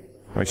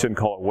 I shouldn't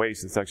call it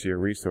waste; it's actually a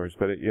resource,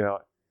 but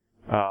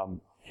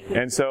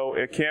and so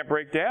it can't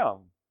break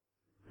down.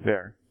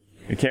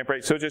 It can't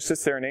break, so it just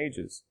sits there and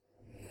ages.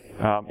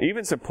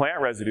 Even some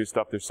plant residue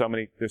stuff. There's so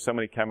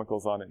many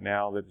chemicals on it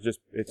now that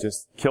it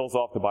just kills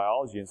off the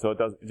biology, and so it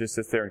just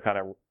sits there and kind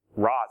of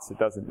rots. It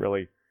doesn't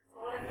really.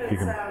 What if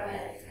it's an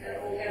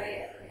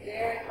organic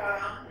dairy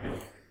farm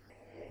with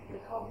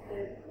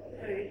composted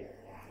food?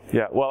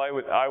 Yeah, well,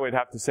 I would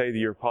have to say that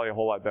you're probably a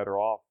whole lot better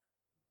off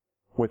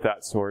with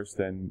that source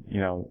than,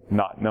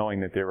 not knowing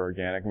that they were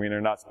organic. I mean, they're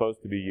not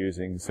supposed to be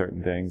using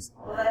certain things.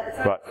 Well, that's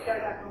But- to go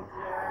back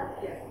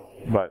onto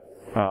your,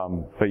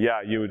 But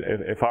yeah, you would.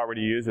 If I were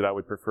to use it, I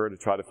would prefer to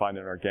try to find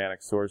an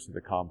organic source of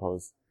the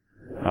compost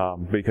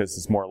because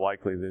it's more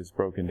likely that it's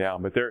broken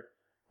down. But there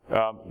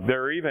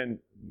are even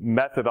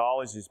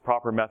methodologies,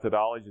 proper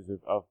methodologies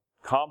of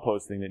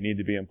composting that need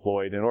to be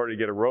employed in order to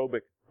get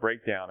aerobic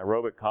breakdown,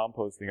 aerobic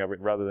composting of it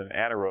rather than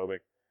anaerobic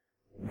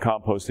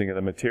composting of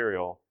the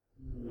material.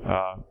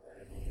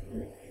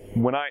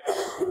 When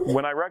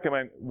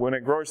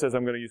a grower says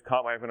I'm going to use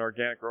I have an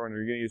organic grower and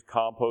you're going to use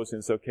compost and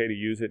it's okay to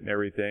use it and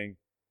everything,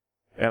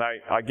 and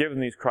I give them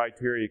these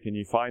criteria, can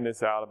you find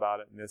this out about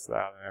it and this,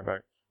 that, and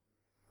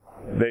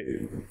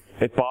everything.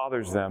 It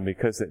bothers them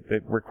because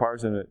it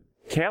requires them to,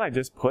 can't I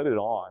just put it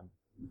on?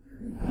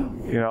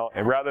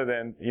 And rather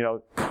than,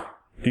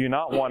 do you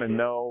not want to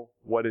know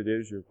what it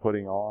is you're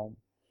putting on?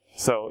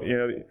 So,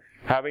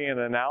 having an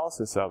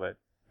analysis of it.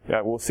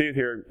 Yeah, we'll see it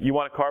here. You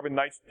want a carbon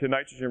to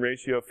nitrogen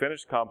ratio of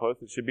finished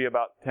compost. It should be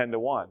about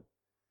 10:1.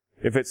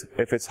 If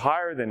it's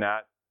higher than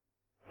that,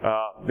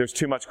 there's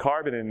too much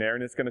carbon in there,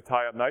 and it's going to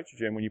tie up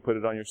nitrogen when you put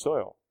it on your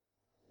soil,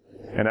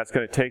 and that's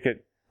going to take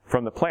it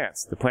from the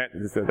plants.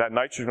 That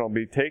nitrogen will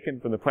be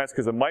taken from the plants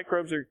because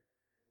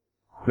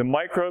the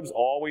microbes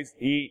always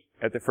eat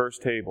at the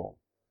first table.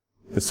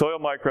 The soil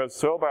microbes,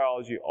 soil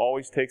biology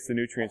always takes the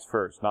nutrients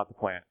first, not the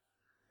plant.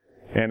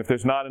 And if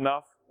there's not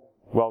enough,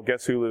 well,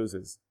 guess who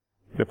loses?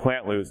 The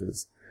plant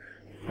loses.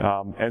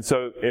 And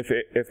so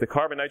if the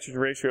carbon-nitrogen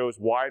ratio is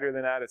wider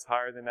than that, it's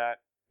higher than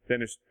that,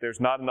 then there's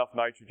not enough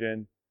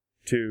nitrogen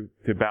to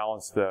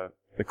balance the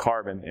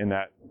carbon in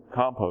that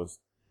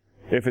compost.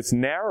 If it's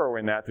narrower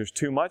than that, there's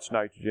too much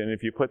nitrogen.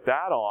 If you put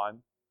that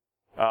on,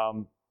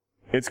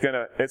 it's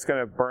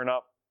gonna burn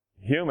up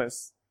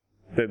humus.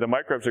 The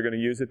microbes are going to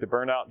use it to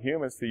burn out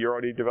humus that you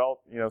already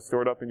developed,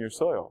 stored up in your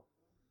soil.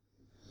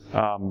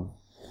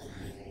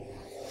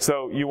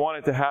 So you want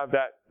it to have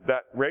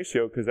that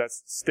ratio because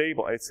that's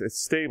stable. It's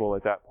stable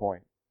at that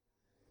point,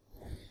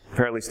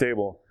 fairly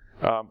stable.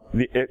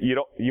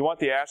 You want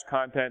the ash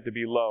content to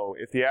be low.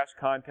 If the ash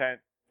content,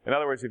 in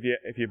other words, if you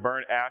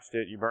ashed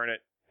it, you burn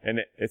it,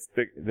 and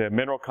the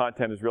mineral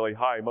content is really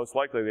high, most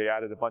likely they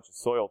added a bunch of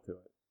soil to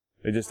it.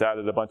 They just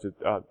added a bunch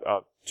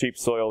of cheap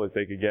soil that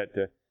they could get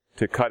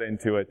to cut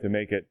into it to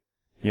make it,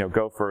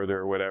 go further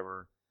or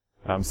whatever.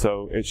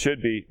 So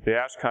the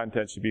ash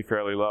content should be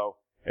fairly low.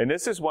 And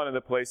this is one of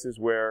the places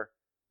where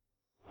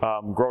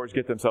growers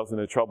get themselves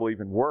into trouble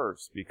even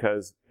worse,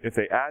 because if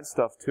they add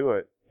stuff to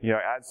it,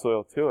 add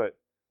soil to it,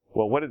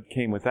 well, what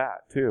came with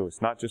that too?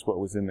 It's not just what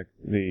was in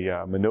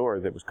the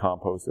manure that was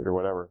composted or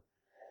whatever.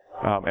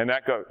 And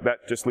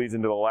that just leads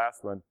into the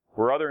last one,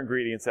 were other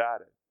ingredients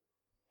added?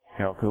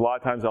 Because a lot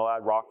of times they'll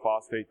add rock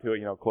phosphate to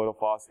it,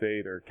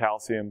 chlorophosphate or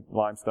calcium,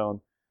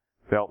 limestone.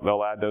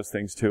 They'll add those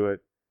things to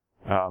it,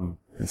 and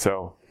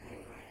so.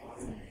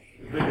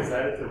 The biggest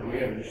additive we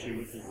have an issue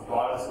with is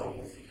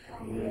biosolids.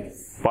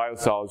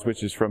 Biosolids,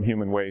 which is from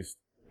human waste.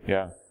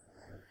 Yeah.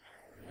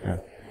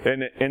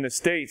 In the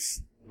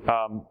States,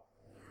 I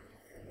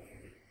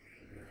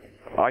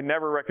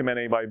never recommend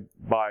anybody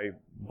buy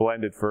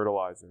blended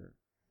fertilizer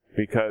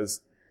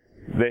because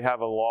they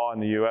have a law in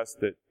the U.S.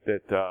 that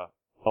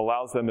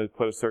allows them to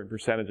put a certain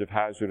percentage of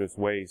hazardous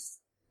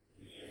waste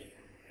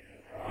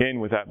in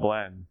with that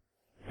blend.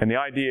 And the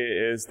idea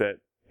is that,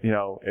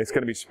 it's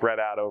going to be spread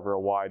out over a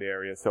wide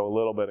area, so a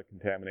little bit of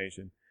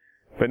contamination.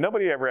 But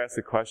nobody ever asks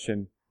the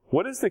question,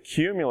 what is the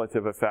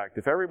cumulative effect?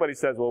 If everybody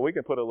says, well, we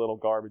can put a little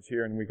garbage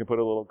here and we can put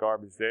a little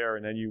garbage there,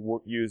 and then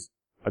you use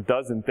a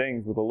dozen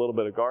things with a little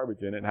bit of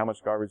garbage in it, and how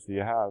much garbage do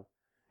you have?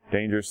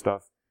 Dangerous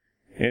stuff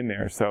in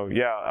there. So,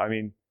 yeah, I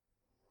mean,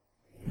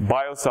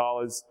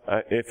 biosolids,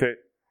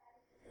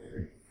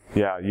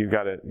 you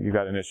got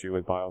an issue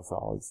with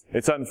biosolids.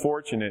 It's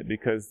unfortunate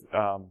because,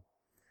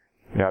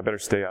 I better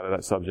stay out of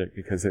that subject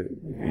because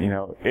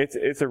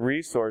it's a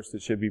resource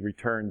that should be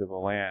returned to the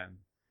land,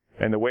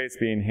 and the way it's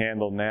being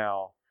handled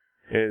now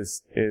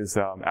is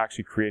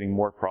actually creating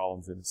more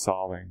problems than it's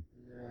solving.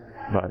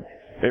 But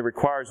it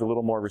requires a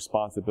little more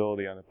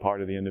responsibility on the part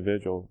of the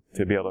individual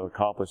to be able to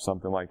accomplish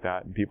something like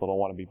that, and people don't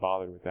want to be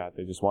bothered with that.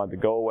 They just want it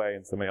to go away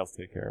and somebody else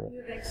take care of it.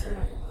 You have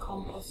excellent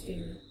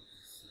composting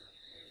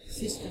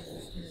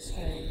systems in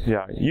Australia.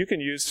 Yeah, you can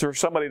use for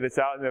somebody that's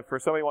out for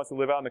somebody who wants to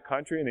live out in the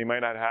country and they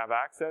might not have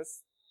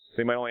access.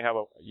 They might only have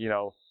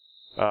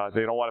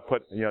they don't want to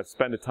put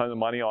spend a ton of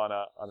money on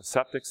a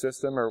septic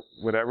system or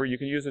whatever. You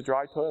can use a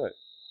dry toilet,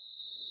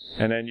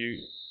 and then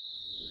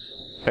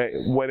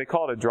what they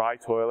call it, a dry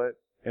toilet.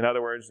 In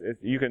other words,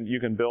 you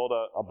can build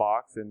a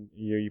box and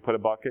you put a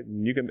bucket,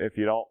 and you can if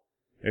you don't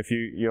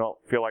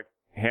feel like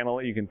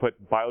handling it, you can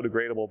put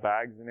biodegradable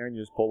bags in there and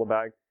you just pull the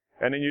bag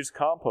and then you just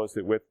compost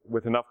it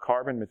with enough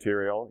carbon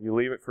material. You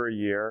leave it for a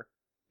year.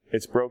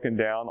 It's broken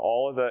down.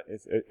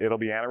 It'll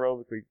be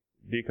anaerobically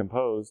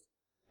decomposed,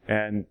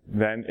 and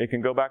then it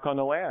can go back on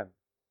the land.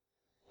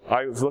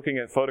 I was looking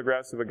at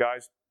photographs of a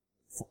guy's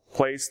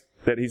place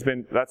that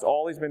that's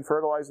all he's been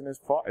fertilizing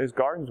his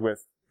gardens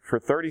with for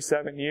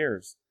 37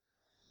 years.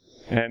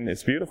 And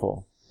it's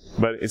beautiful.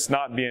 But it's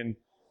not being,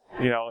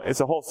 it's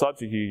a whole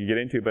subject you can get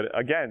into. But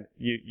again,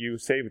 you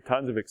save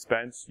tons of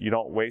expense. You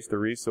don't waste the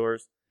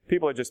resource.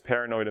 People are just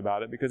paranoid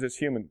about it because it's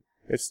human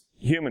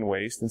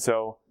waste. And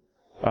so,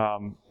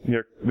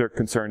 they're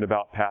concerned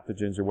about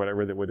pathogens or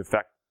whatever that would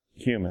affect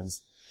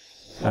humans.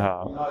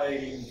 Not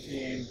eating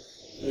GM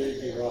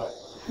food, you're right.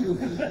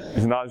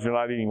 As long as you're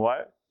not eating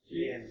what?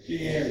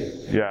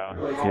 GM. Yeah.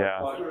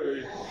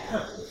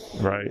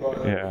 Right,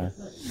 yeah.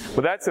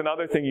 Well, that's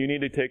another thing you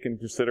need to take into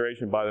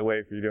consideration, by the way,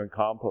 if you're doing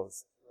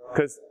compost.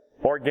 Because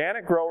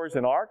organic growers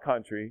in our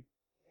country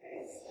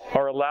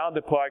are allowed to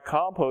apply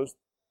compost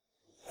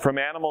from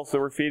animals that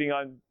were feeding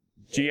on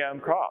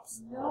GM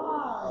crops.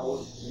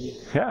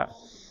 Yeah.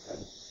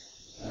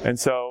 And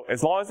so,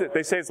 as long as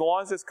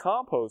it's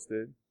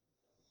composted,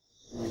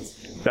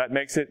 that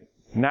makes it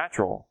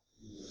natural.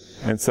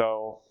 And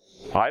so,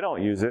 I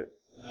don't use it.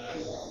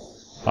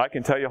 I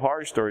can tell you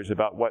horror stories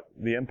about what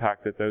the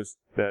impact that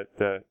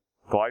the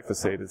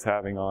glyphosate is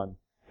having on,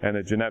 and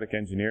the genetic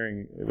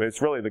engineering.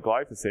 It's really the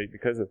glyphosate,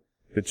 because of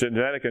the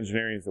genetic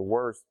engineering is the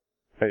worst.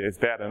 It's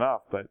bad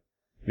enough, but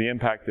the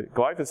impact that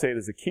glyphosate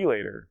is a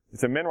chelator.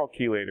 It's a mineral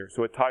chelator,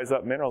 so it ties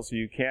up minerals so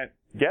you can't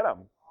get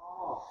them.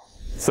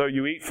 So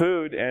you eat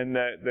food, and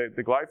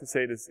the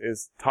glyphosate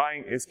is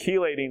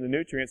chelating the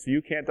nutrients, so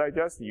you can't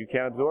digest it, you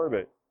can't absorb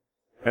it.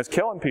 And it's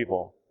killing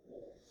people.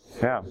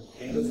 Yeah.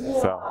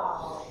 So.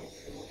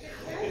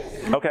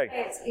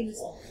 Okay.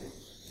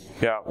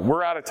 Yeah,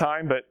 we're out of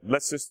time, but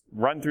let's just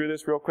run through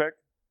this real quick,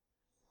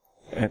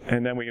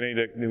 and then we need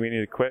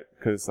to quit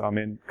because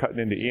I'm cutting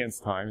into Ian's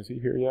time. Is he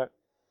here yet?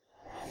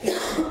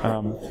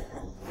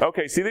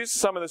 Okay. See, these are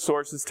some of the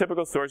sources,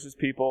 typical sources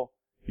people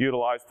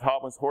utilize. The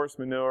top one's horse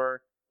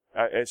manure.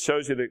 It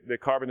shows you the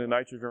carbon to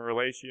nitrogen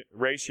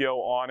ratio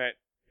on it.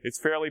 It's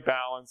fairly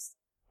balanced.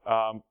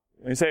 When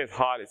you say it's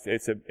hot,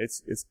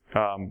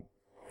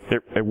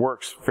 it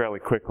works fairly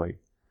quickly.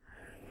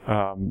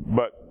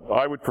 But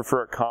I would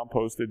prefer it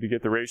composted to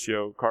get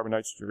the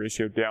carbon-nitrogen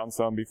ratio down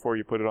some before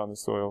you put it on the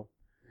soil.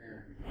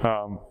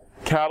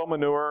 Cattle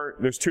manure,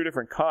 there's two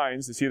different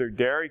kinds. It's either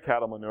dairy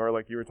cattle manure,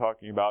 like you were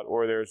talking about,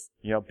 or there's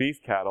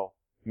beef cattle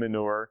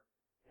manure.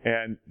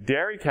 And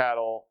dairy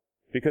cattle,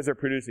 because they're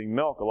producing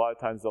milk, a lot of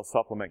times they'll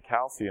supplement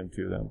calcium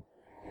to them.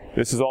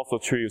 This is also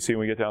true, you see,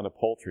 when we get down to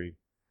poultry.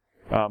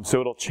 So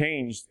it'll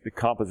change the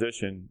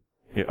composition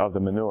of the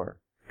manure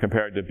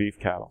compared to beef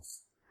cattle.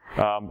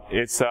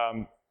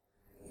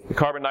 The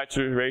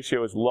carbon-nitrogen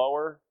ratio is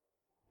lower.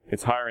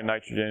 It's higher in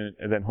nitrogen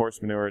than horse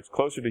manure. It's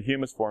closer to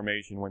humus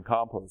formation when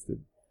composted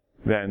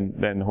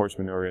than horse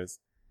manure is.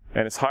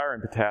 And it's higher in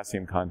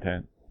potassium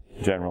content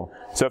in general.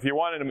 So if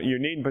you're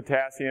needing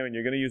potassium and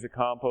you're going to use a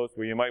compost,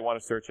 well, you might want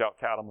to search out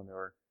cattle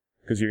manure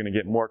because you're going to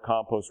get more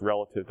compost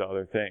relative to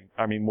other things.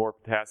 More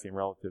potassium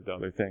relative to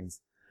other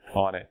things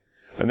on it.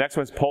 The next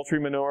one's poultry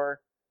manure.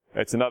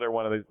 It's another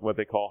one of what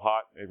they call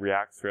hot. It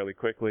reacts fairly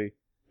quickly.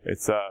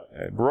 It's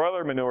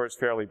broiler manure is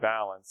fairly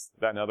balanced.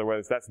 In other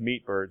words, that's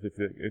meat birds. If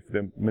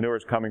the manure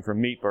is coming from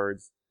meat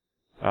birds,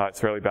 it's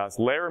fairly balanced.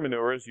 Layer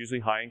manure is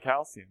usually high in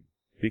calcium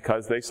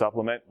because they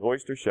supplement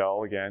oyster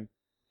shell again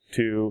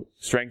to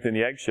strengthen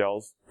the egg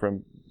shells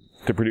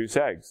to produce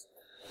eggs.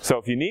 So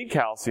if you need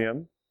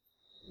calcium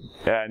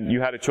and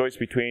you had a choice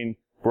between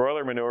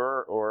broiler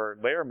manure or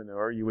layer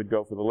manure, you would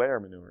go for the layer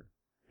manure.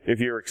 If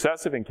you're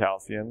excessive in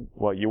calcium,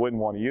 well, you wouldn't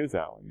want to use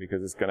that one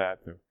because it's going to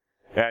have to.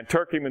 And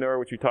turkey manure,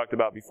 which we talked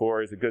about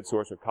before, is a good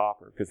source of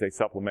copper because they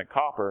supplement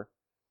copper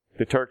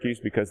to turkeys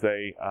because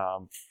they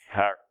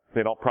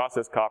don't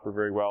process copper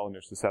very well and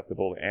they're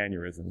susceptible to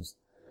aneurysms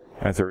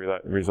as a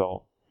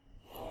result.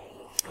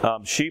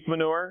 Sheep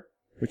manure,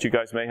 which you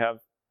guys may have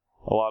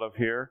a lot of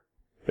here,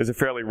 is a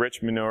fairly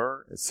rich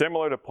manure. It's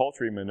similar to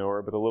poultry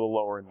manure, but a little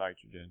lower in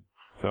nitrogen.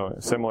 So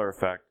a similar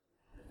effect.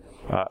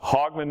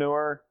 Hog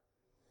manure,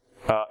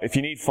 if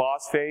you need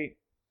phosphate,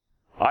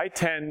 I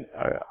tend...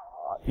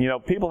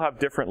 people have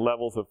different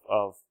levels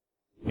of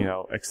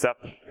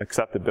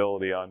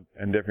acceptability on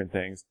different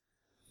things.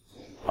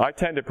 I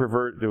tend to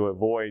prefer to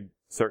avoid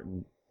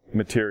certain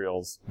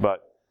materials,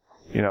 but,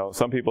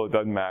 some people it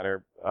doesn't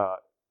matter.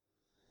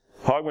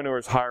 Hog manure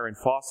is higher in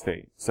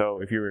phosphate.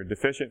 So if you were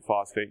deficient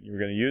phosphate and you were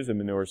going to use a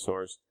manure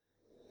source,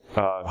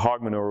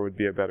 hog manure would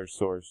be a better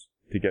source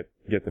to get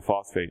the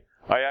phosphate.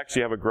 I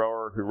actually have a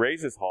grower who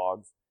raises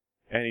hogs,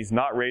 and he's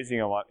not raising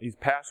them he's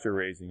pasture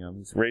raising them.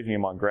 He's raising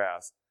them on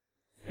grass.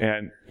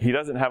 And he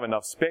doesn't have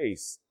enough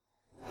space,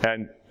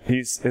 and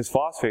his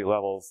phosphate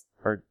levels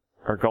are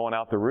going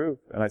out the roof.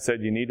 And I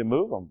said, you need to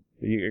move them.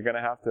 You're going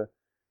to have to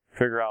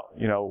figure out,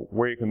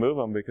 where you can move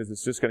them because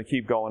it's just going to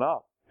keep going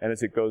up. And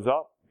as it goes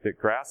up, the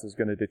grass is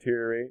going to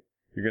deteriorate,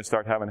 you're going to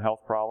start having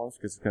health problems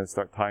because it's going to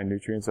start tying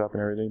nutrients up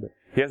and everything. But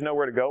he has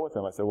nowhere to go with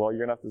them. I said, well, you're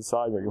going to have to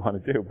decide what you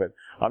want to do. But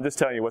I'm just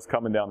telling you what's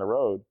coming down the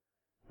road.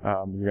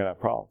 You're going to have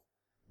problems.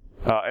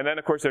 And then,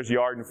 of course, there's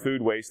yard and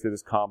food waste that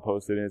is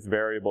composted, and it's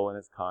variable in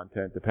its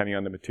content depending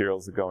on the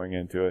materials that are going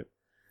into it.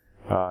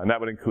 And that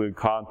would include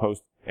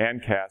compost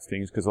and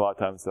castings, because a lot of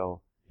times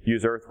they'll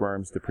use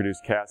earthworms to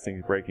produce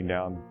castings, breaking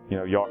down,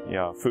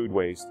 food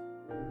waste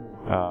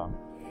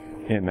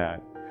in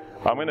that.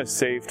 I'm going to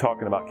save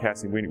talking about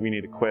casting. We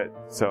need to quit.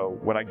 So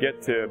when I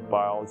get to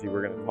biology,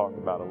 we're going to talk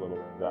about a little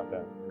bit about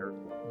that.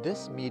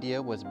 This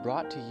media was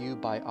brought to you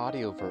by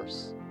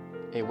Audioverse,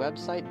 a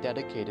website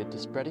dedicated to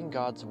spreading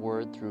God's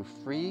Word through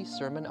free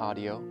sermon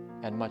audio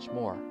and much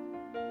more.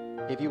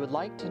 If you would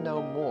like to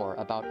know more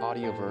about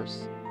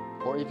Audioverse,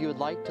 or if you would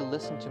like to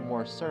listen to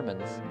more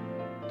sermons,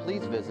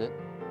 please visit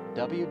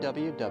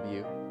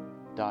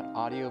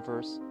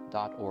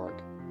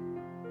www.audioverse.org.